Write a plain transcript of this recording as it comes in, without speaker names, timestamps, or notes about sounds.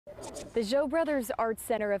The Zhou Brothers Art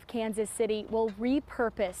Center of Kansas City will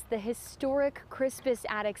repurpose the historic Crispus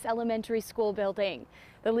Attucks Elementary School building.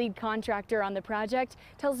 The lead contractor on the project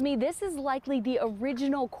tells me this is likely the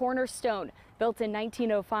original cornerstone, built in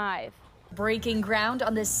 1905. Breaking ground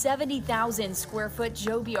on the 70,000 square foot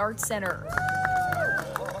Zhou Art Center.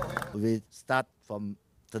 We start from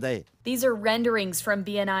today. These are renderings from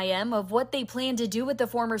BNIM of what they plan to do with the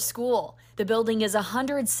former school. The building is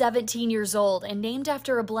 117 years old and named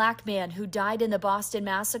after a black man who died in the Boston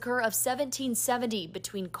Massacre of 1770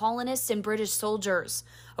 between colonists and British soldiers.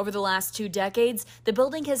 Over the last 2 decades, the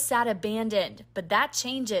building has sat abandoned, but that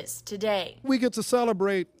changes today. We get to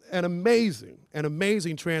celebrate an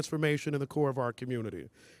amazing transformation in the core of our community.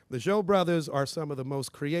 The Zhou brothers are some of the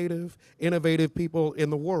most creative, innovative people in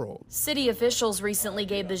the world. City officials recently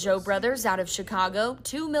gave the Zhou brothers out of Chicago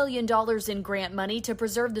 $2 million in grant money to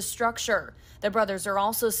preserve the structure. The brothers are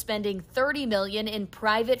also spending $30 million in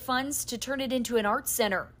private funds to turn it into an art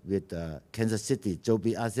center. With Kansas City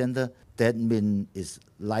Zhou Art Center, that means it's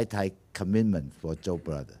lifetime commitment for Zhou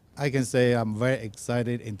brothers. I can say I'm very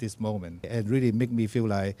excited in this moment and really make me feel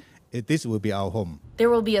like this will be our home. There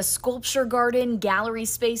will be a sculpture garden, gallery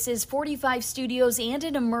spaces, 45 studios, and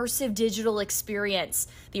an immersive digital experience.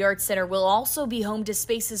 The Art Center will also be home to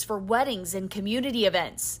spaces for weddings and community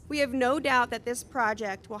events. We have no doubt that this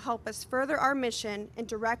project will help us further our mission and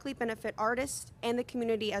directly benefit artists and the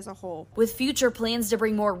community as a whole. With future plans to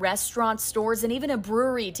bring more restaurants, stores, and even a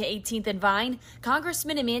brewery to 18th and Vine,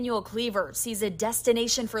 Congressman Emanuel Cleaver sees a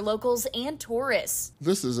destination for locals and tourists.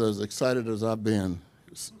 This is as excited as I've been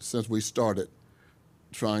since we started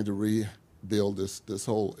trying to rebuild this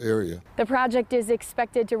whole area. The project is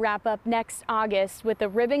expected to wrap up next August with the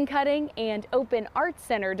ribbon cutting and open art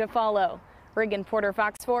center to follow. Regan Porter,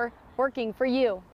 Fox 4, working for you.